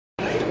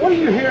What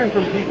are you hearing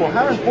from people?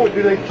 How important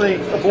do they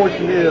think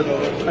abortion is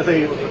as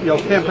a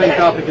campaign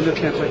topic in this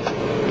campaign?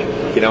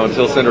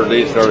 Until Senator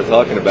Deeb started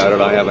talking about it,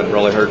 I haven't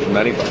really heard from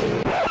anybody.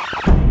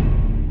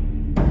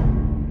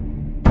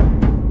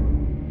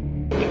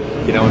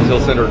 Until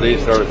Senator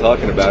Deeb started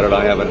talking about it,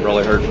 I haven't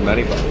really heard from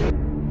anybody.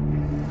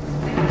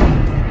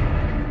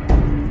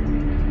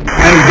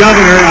 As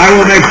governor, I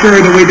will make sure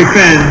that we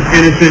defend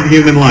innocent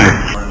human life.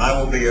 I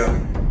will be a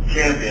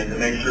champion to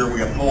make sure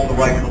we uphold the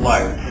right to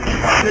life.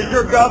 As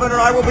your governor,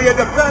 I will be a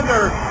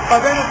defender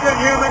of innocent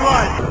human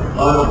life.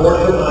 On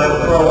abortion,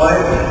 I'm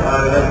pro-life.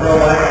 I've been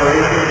pro-life for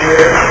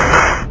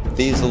 18 years.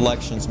 These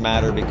elections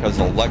matter because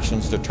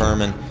elections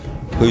determine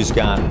who's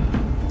got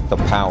the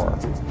power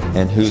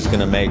and who's going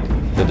to make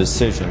the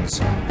decisions.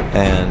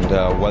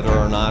 And whether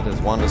or not, as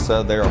Wanda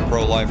said, they are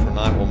pro-life or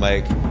not will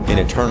make an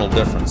eternal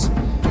difference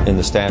in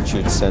the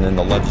statutes and in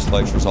the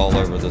legislatures all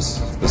over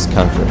this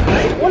country.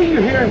 What are you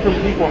hearing from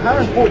people? How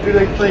important do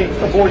they think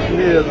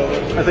abortion is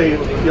as a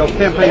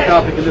campaign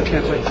topic in this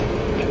campaign?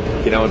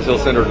 Until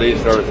Senator Deeb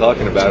started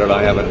talking about it,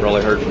 I haven't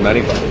really heard from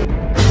anybody.